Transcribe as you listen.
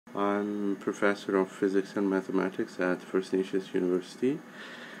I'm professor of physics and mathematics at First Nations University.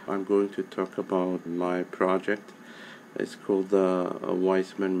 I'm going to talk about my project. It's called the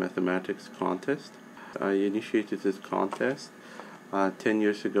Wiseman Mathematics Contest. I initiated this contest 10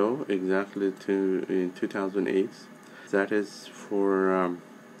 years ago, exactly in 2008. That is for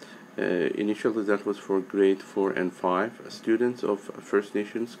initially that was for grade 4 and 5 students of First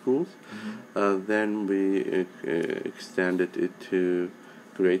Nation schools. Then we extended it to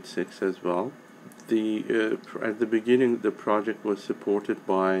grade 6 as well. At the beginning, the project was supported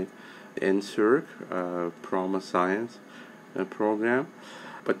by NSERC, Proma Science program,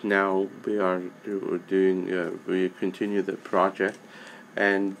 but now we continue the project,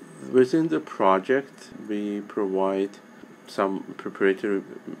 and within the project we provide some preparatory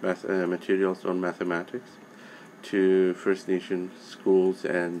materials on mathematics to First Nation schools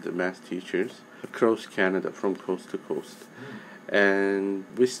and math teachers across Canada from coast to coast. And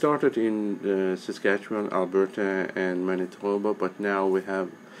we started in Saskatchewan, Alberta, and Manitoba, but now we have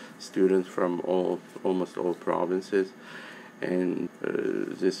students from almost all provinces. And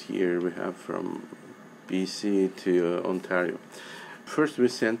this year we have from BC to Ontario. First we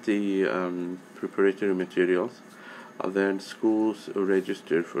sent the preparatory materials. Then schools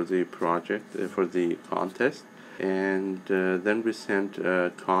registered for the project, for the contest. And then we sent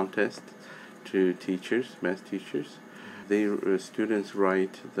a contest to teachers, math teachers. Students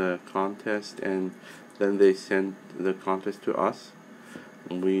write the contest, and then they send the contest to us.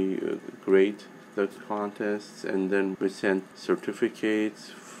 We grade the contests, and then we send certificates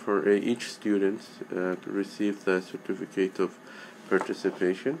for each student to receive the certificate of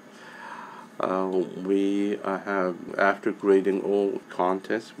participation. We have, after grading all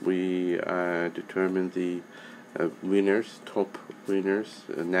contests, we determine the winners, top winners,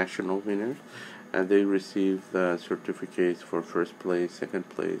 national winners, and they receive the certificates for first place, second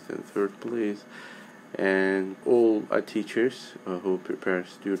place, and third place. And all teachers who prepare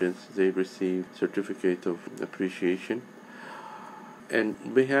students, they receive certificate of appreciation. And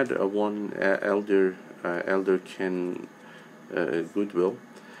we had one elder Ken Goodwill.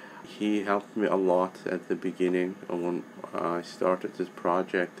 He helped me a lot at the beginning when I started this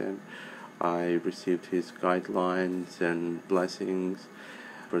project, and I received his guidelines and blessings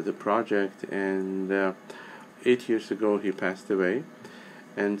for the project. And 8 years ago he passed away,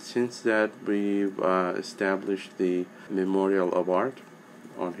 and since that we've established the Memorial Award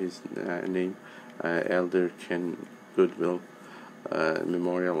on his name, Elder Ken Goodwill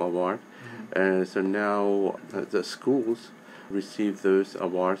Memorial Award. So now the schools receive those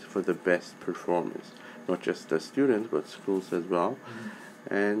awards for the best performance, not just the students but schools as well.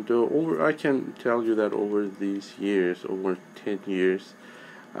 And I can tell you that over these years, over 10 years,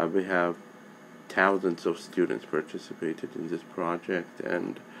 we have thousands of students participated in this project,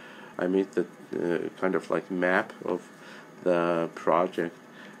 and I made the kind of like map of the project,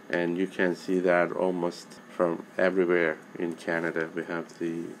 and you can see that almost from everywhere in Canada we have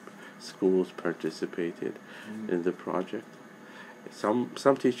the schools participated in the project. Some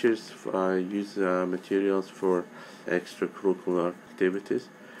teachers use materials for extracurricular activities.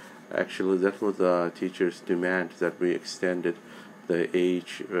 Actually, that was the teachers' demand, that we extended the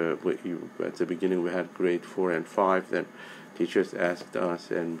age. At the beginning we had grade 4 and 5, then teachers asked us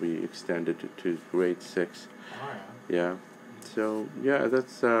and we extended it to grade 6. Yeah. So yeah,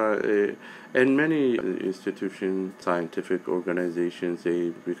 that's and many institutions, scientific organizations,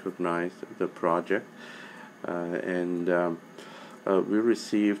 they recognize the project, and we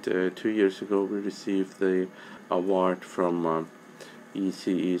received 2 years ago we received the award from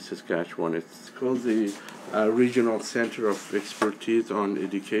ECE Saskatchewan. It's called the Regional Center of Expertise on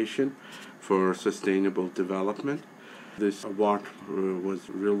Education for Sustainable Development. This award was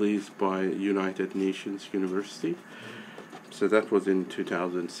released by United Nations University. So that was in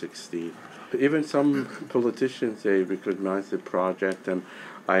 2016. Even some politicians, they recognize the project, and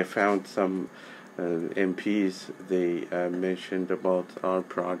I found some MPs, they mentioned about our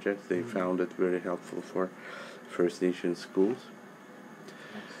project. They found it very helpful for First Nation schools.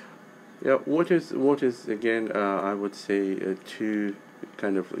 Yeah, what is again, I would say two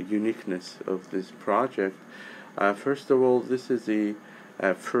kind of uniqueness of this project. First of all, this is the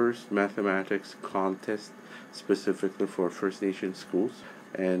first mathematics contest specifically for First Nation schools.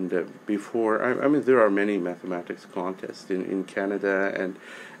 And before, I mean, there are many mathematics contests in Canada and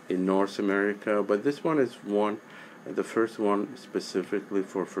in North America, but this one is the first one specifically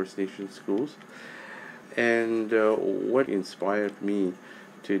for First Nation schools. And what inspired me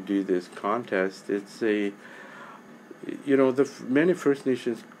to do this contest, it's the many First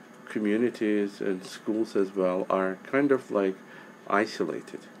Nations communities and schools as well are kind of like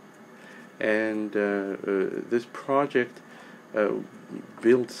isolated. and this project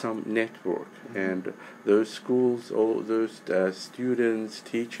built some network, and those schools, all those students,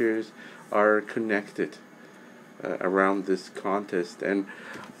 teachers are connected around this contest. And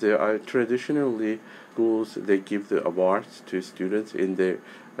there are traditionally schools, they give the awards to students in their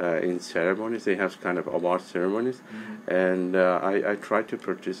in ceremonies. They have kind of award ceremonies, and I try to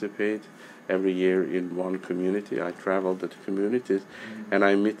participate every year in one community. I travel to the communities, and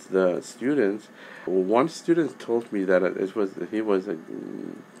I meet the students. One student told me that he was a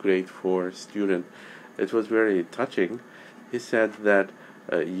grade 4 student. It was very touching. He said that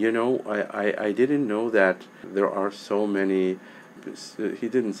I didn't know that there are so many. He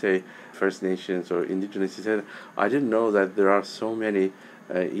didn't say First Nations or Indigenous. He said, I didn't know that there are so many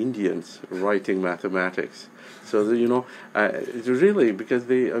Indians writing mathematics. So it's really, because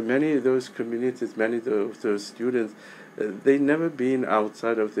many of those communities, many of those students, they never been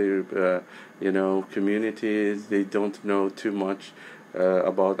outside of their communities. They don't know too much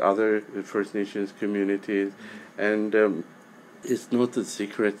about other First Nations communities, and it's not a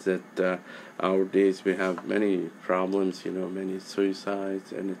secret that nowadays we have many problems, many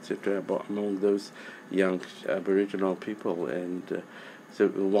suicides and etc. among those young Aboriginal people, and so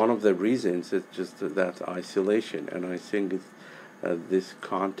one of the reasons is just that isolation. And I think this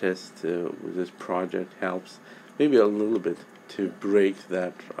contest, this project helps maybe a little bit to break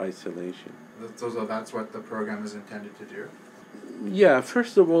that isolation. So that's what the program is intended to do? Yeah,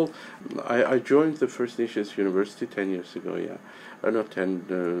 first of all, I joined the First Nations University 10 years ago, not 10,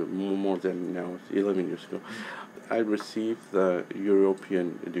 more than now, 11 years ago. I received the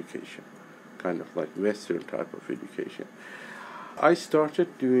European education, kind of like Western type of education. I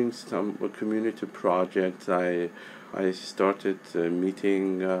started doing some community projects. I started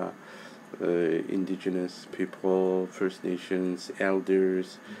meeting Indigenous people, First Nations,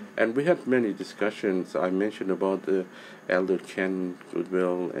 elders, and we had many discussions. I mentioned about Elder Ken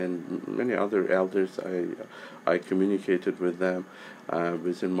Goodwill and many other elders. I communicated with them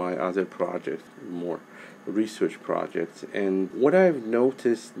within my other projects, more research projects. And what I've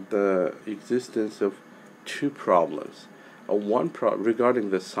noticed, the existence of two problems. Regarding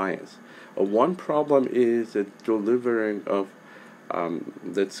the science. One problem is the delivering of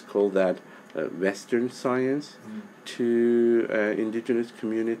let's call that Western science to Indigenous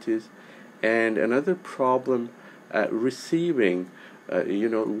communities, and another problem receiving,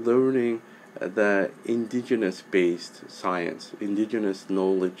 learning the Indigenous-based science, Indigenous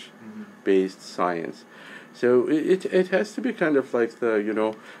knowledge-based science. So it has to be kind of like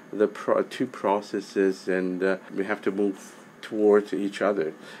two processes, and we have to move towards each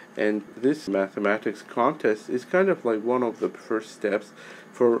other. And this mathematics contest is kind of like one of the first steps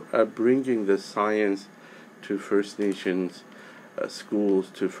for bringing the science to First Nations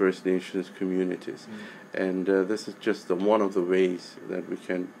schools, to First Nations communities. And this is just one of the ways that we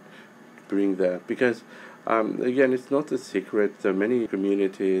can bring that. Because, again, it's not a secret. Many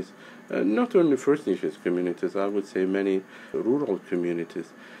communities, not only First Nations communities, I would say many rural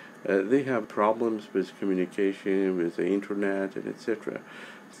communities, they have problems with communication, with the internet, and etc.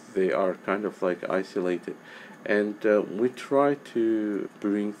 They are kind of like isolated. And we try to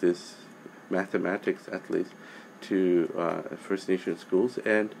bring this mathematics, at least, to First Nation schools,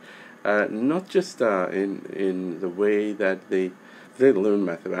 and not just in the way that they learn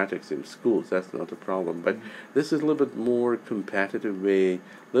mathematics in schools. That's not a problem. But this is a little bit more competitive way, a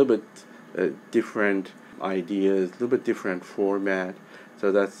little bit different ideas, a little bit different format.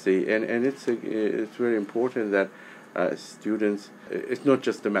 So that's and it's very important that students, it's not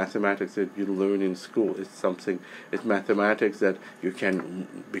just the mathematics that you learn in school. It's mathematics that you can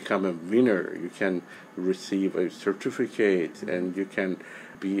become a winner. You can receive a certificate, and you can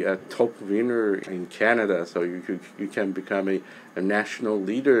be a top winner in Canada. So you can become a national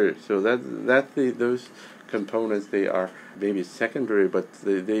leader. So those components, they are maybe secondary, but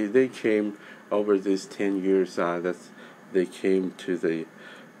they came over these 10 years. They came to the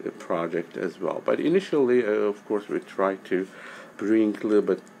project as well. But initially, of course, we tried to bring a little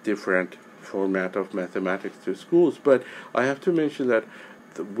bit different format of mathematics to schools. But I have to mention that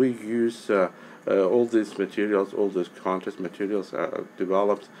we use all these materials, all those contest materials are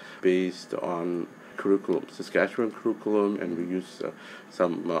developed based on curriculum, Saskatchewan curriculum, and we use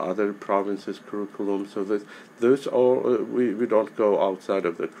some other provinces' curriculum. So those all we don't go outside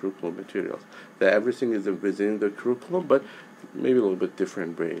of the curriculum materials. Everything is within the curriculum, but maybe a little bit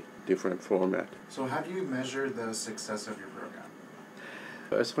different way, different format. So how do you measure the success of your program?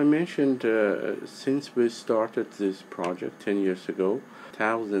 As I mentioned, since we started this project 10 years ago,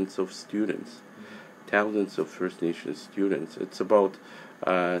 thousands of students, thousands of First Nations students. It's about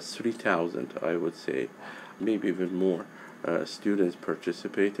 3,000, I would say, maybe even more. Students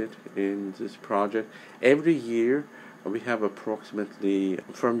participated in this project. Every year we have approximately,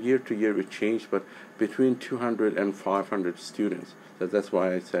 from year to year it changed, but between 200 and 500 students. So that's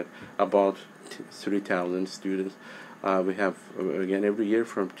why I said about 3,000 students. We have, again, every year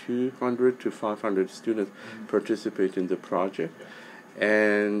from 200 to 500 students participate in the project.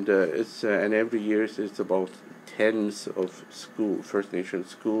 And and every year it's about tens of First Nation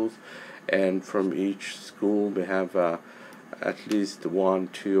schools, and from each school we have at least 1,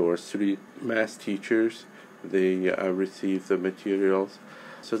 2, or 3 math teachers. They receive the materials.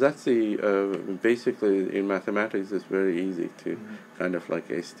 So that's the basically in mathematics it's very easy to kind of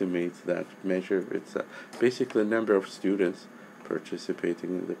like estimate that measure. It's basically the number of students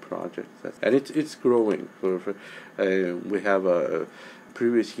participating in the project, and it's growing. We have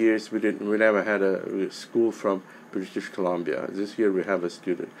previous years we never had a school from British Columbia. This year we have a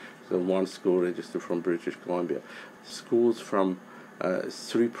student, so 1 school registered from British Columbia. Schools from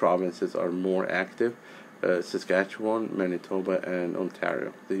 3 provinces are more active: Saskatchewan, Manitoba, and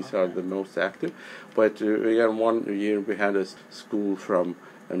Ontario. These are the most active. But again, 1 year we had a school from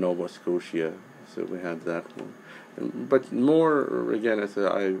Nova Scotia, so we had that one. But more, again, as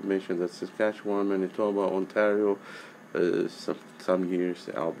I mentioned, that Saskatchewan, Manitoba, Ontario, some years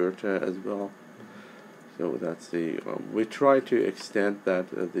Alberta as well. So that's the we try to extend that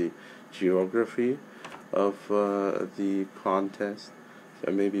the geography of the contest.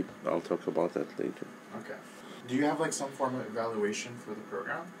 So maybe I'll talk about that later. Okay. Do you have like some form of evaluation for the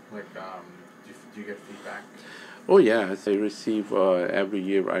program? Like, do you get feedback? Oh yeah, I receive every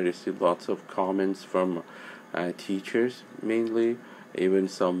year. I receive lots of comments from teachers, mainly, even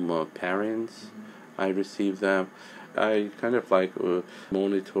some parents. I receive them. I kind of like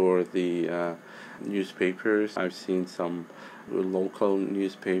monitor the newspapers. I've seen some local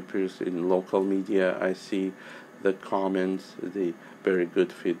newspapers in local media. I see the comments, the very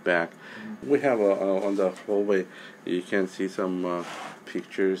good feedback. We have on the hallway, you can see some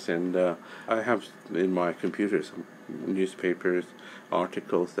pictures, and I have in my computer some newspapers,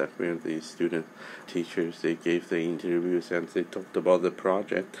 articles that were the student teachers. They gave the interviews and they talked about the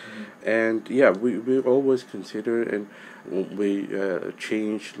project. And yeah, we always consider, and we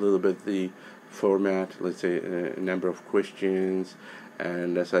change a little bit the format, let's say a number of questions,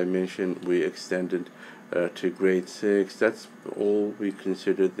 and as I mentioned, we extended to grade 6. That's all we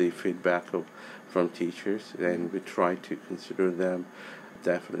consider the feedback from teachers, and we try to consider them.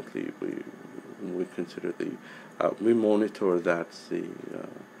 Definitely, we consider we monitor that the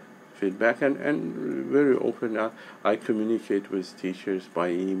feedback, and very open. I communicate with teachers by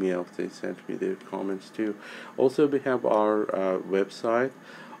email. They send me their comments too. Also, we have our website.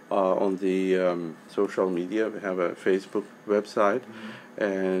 On the social media, we have a Facebook website,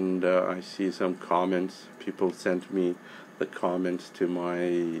 and I see some comments. People sent me the comments to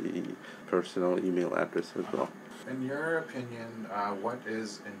my personal email address as well. In your opinion, what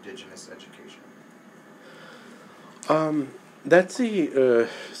is Indigenous education? That's the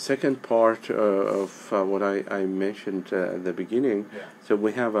second part of what I mentioned at the beginning. Yeah. So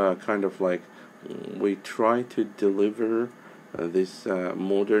we have a kind of like, we try to deliver this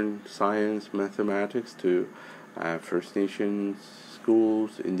modern science, mathematics to First Nations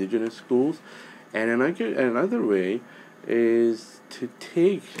schools, Indigenous schools. And another way is to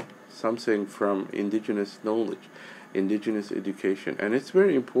take something from Indigenous knowledge, Indigenous education. And it's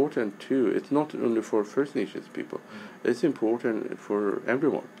very important too. It's not only for First Nations people. It's important for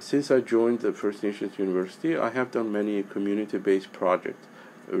everyone. Since I joined the First Nations University, I have done many community-based projects,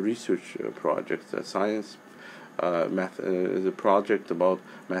 research projects, science is a project about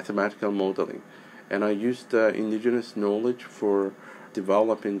mathematical modeling, and I used Indigenous knowledge for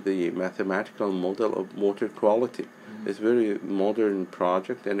developing the mathematical model of water quality. It's a very modern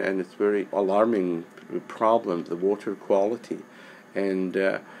project, and it's very alarming problem, the water quality, and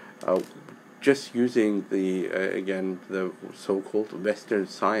just using the again the so-called Western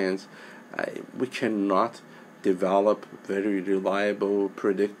science, we cannot develop very reliable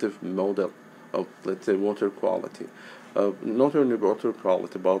predictive model of, let's say, water quality. Not only water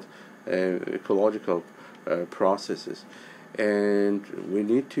quality, but ecological processes. And we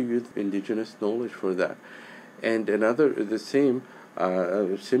need to use Indigenous knowledge for that. And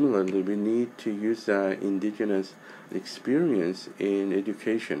similarly, we need to use Indigenous experience in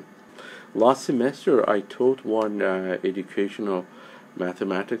education. Last semester, I taught one educational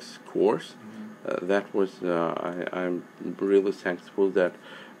mathematics course. That was, I'm really thankful that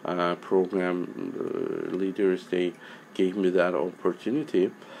program leaders, they gave me that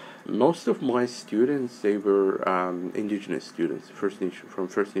opportunity. Most of my students, they were Indigenous students, from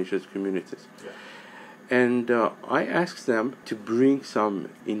First Nations communities. Yeah. And I asked them to bring some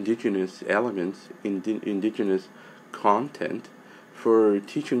indigenous elements, indigenous content for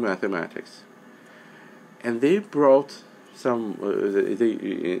teaching mathematics. And they brought some,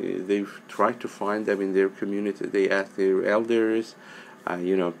 they tried to find them in their community. They asked their elders,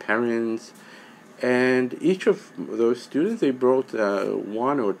 parents, and each of those students, they brought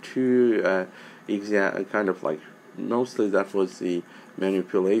one or two kind of like, mostly that was the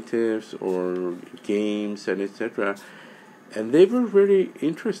manipulatives or games and etc. And they were very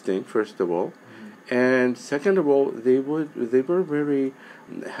interesting, first of all, and second of all, they were very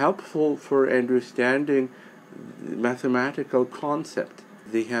helpful for understanding mathematical concept.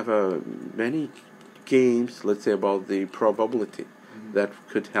 They have many games, let's say, about the probability that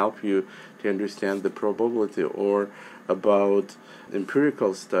could help you to understand the probability, or about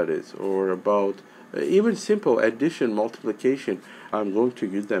empirical studies, or about even simple addition, multiplication. I'm going to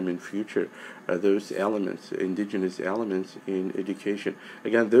use them in future, those elements, indigenous elements in education.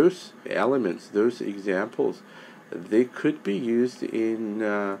 Again, those elements, those examples, they could be used in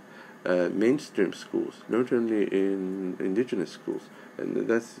mainstream schools, not only in indigenous schools. And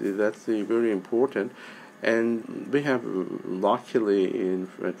that's very important. And we have, luckily,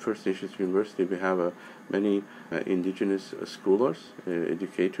 at First Nations University, we have many indigenous scholars,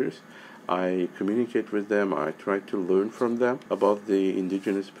 educators. I communicate with them. I try to learn from them about the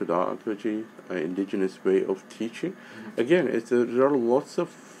indigenous pedagogy, indigenous way of teaching. Again, there are lots of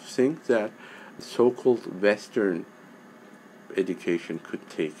things that so-called Western education could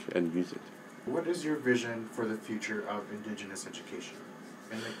take and use it. What is your vision for the future of Indigenous education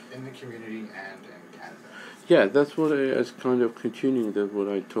in the community and in Canada? Yeah, that's what I was kind of continuing that what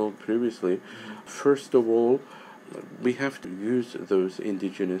I told previously. First of all, we have to use those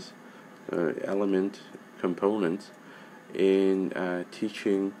indigenous components in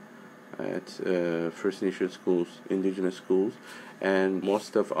teaching at First Nation schools, indigenous schools, and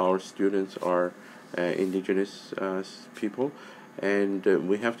most of our students are indigenous people, and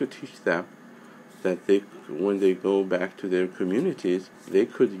we have to teach them that when they go back to their communities, they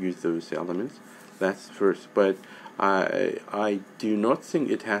could use those elements. That's first, but I do not think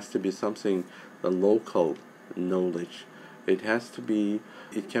it has to be something a local knowledge.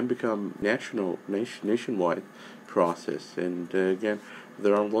 It can become nationwide process. And again,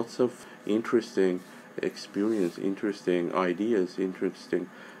 there are lots of interesting experience, interesting ideas, interesting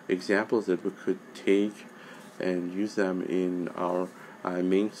examples that we could take and use them in our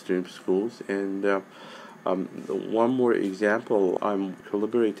mainstream schools. And one more example, I'm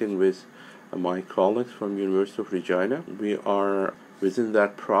collaborating with my colleagues from University of Regina. We are within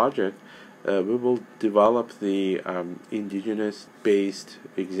that project. We will develop the indigenous-based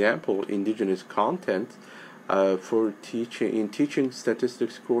example, indigenous content for teaching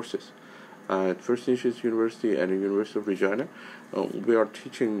statistics courses. At First Nations University and the University of Regina, we are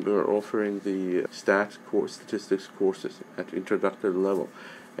offering the statistics courses at introductory level.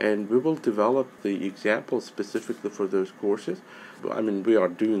 And we will develop the examples specifically for those courses. I mean, we are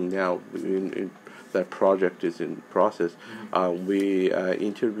doing now, that project is in process. We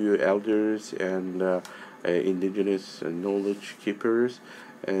interview elders and indigenous knowledge keepers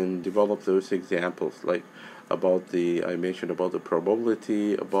and develop those examples, like I mentioned about the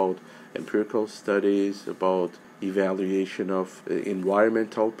probability, about empirical studies, about evaluation of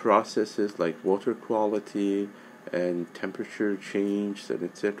environmental processes like water quality and temperature change, and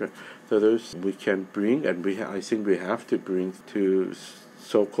etc. So those we can bring, and I think we have to bring to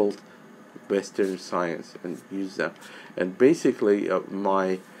so-called Western science and use that. And basically,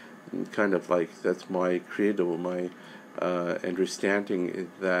 my kind of like, that's my credo, my understanding is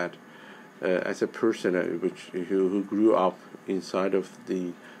that as a person who grew up inside of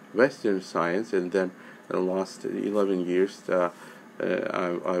the Western science, and then the last 11 years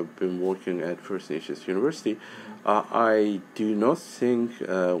I've been working at First Nations University, I do not think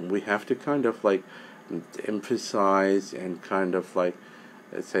we have to kind of like emphasize and kind of like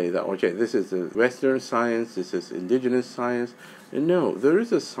say that, okay, this is the Western science, this is indigenous science. And no, there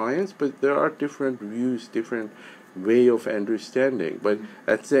is a science, but there are different views, different way of understanding. But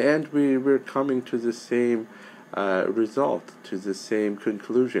at the end, we're coming to the same result, to the same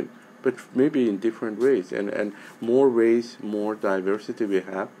conclusion, but maybe in different ways. And more ways, more diversity we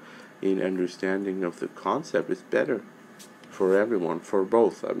have in understanding of the concept is better for everyone, for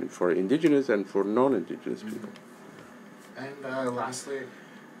both. I mean, for indigenous and for non-indigenous people. And lastly,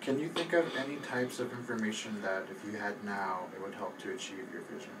 can you think of any types of information that if you had now, it would help to achieve your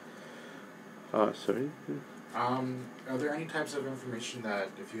vision? Sorry? Are there any types of information that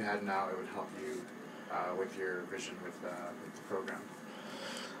if you had now, it would help you with your vision with the program?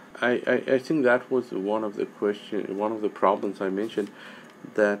 I think that was one of the problems I mentioned,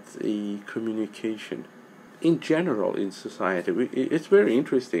 that the communication in general in society, it's very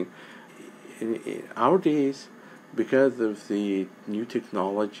interesting. In our days, because of the new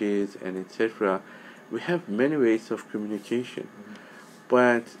technologies and etc., we have many ways of communication. Mm-hmm.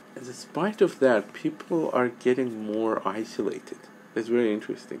 But despite of that, people are getting more isolated. It's very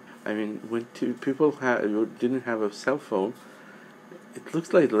interesting. I mean, when people didn't have a cell phone, it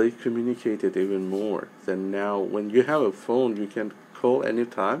looks like they communicated even more than now. When you have a phone, you can call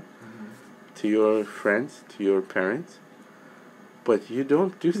anytime to your friends, to your parents, but you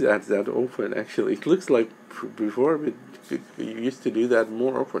don't do that often. Actually, it looks like before we used to do that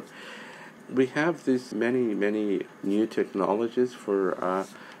more often. We have this many new technologies for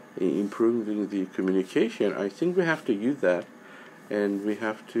improving the communication. I think we have to use that, and we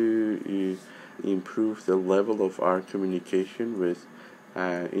have to improve the level of our communication with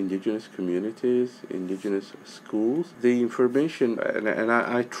indigenous communities, indigenous schools. The information, and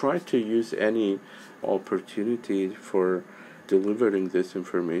I try to use any opportunity for delivering this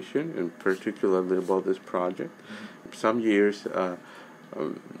information, and particularly about this project. Some years,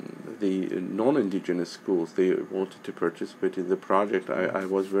 the non-indigenous schools, they wanted to participate in the project. I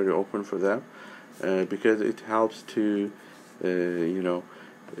was very open for that because it helps to, to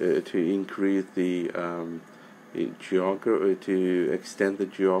increase the to extend the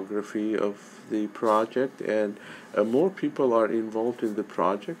geography of the project, and more people are involved in the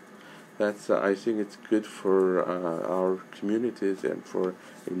project. That's I think it's good for our communities and for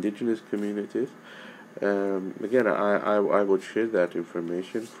indigenous communities. Again, I would share that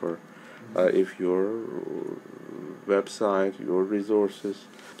information for if your website, your resources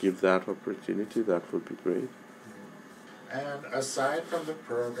give that opportunity, that would be great. And aside from the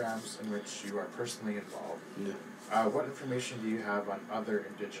programs in which you are personally involved, what information do you have on other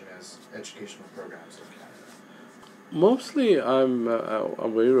Indigenous educational programs in Canada? Mostly, I'm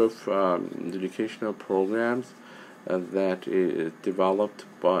aware of educational programs that is developed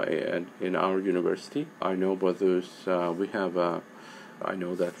by in our university. I know about those. We have. I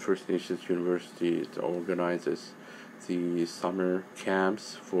know that First Nations University organizes the summer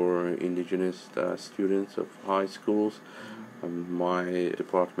camps for Indigenous students of high schools. My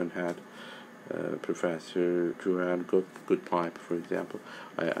department had Professor Joanne Goodpipe, for example.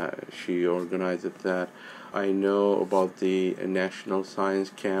 She organized that. I know about the National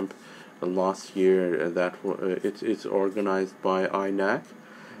Science Camp last year. It's organized by INAC,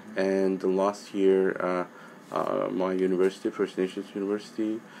 and last year my university, First Nations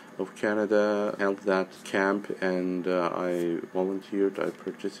University of Canada, held that camp, and I volunteered. I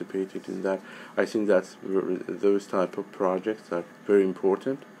participated in that. I think those type of projects are very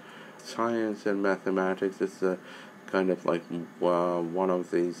important. Science and mathematics is kind of like one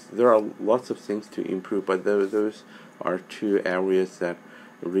of these. There are lots of things to improve, but those are two areas that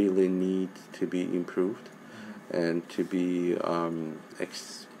really need to be improved and to be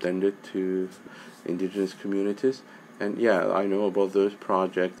extended to indigenous communities. And yeah, I know about those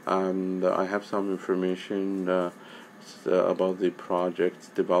projects, and I have some information about the projects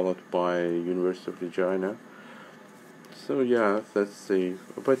developed by University of Regina. So yeah, that's the.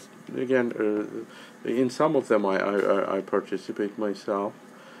 But again, in some of them I participate myself,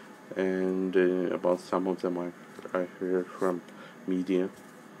 and about some of them I hear from media.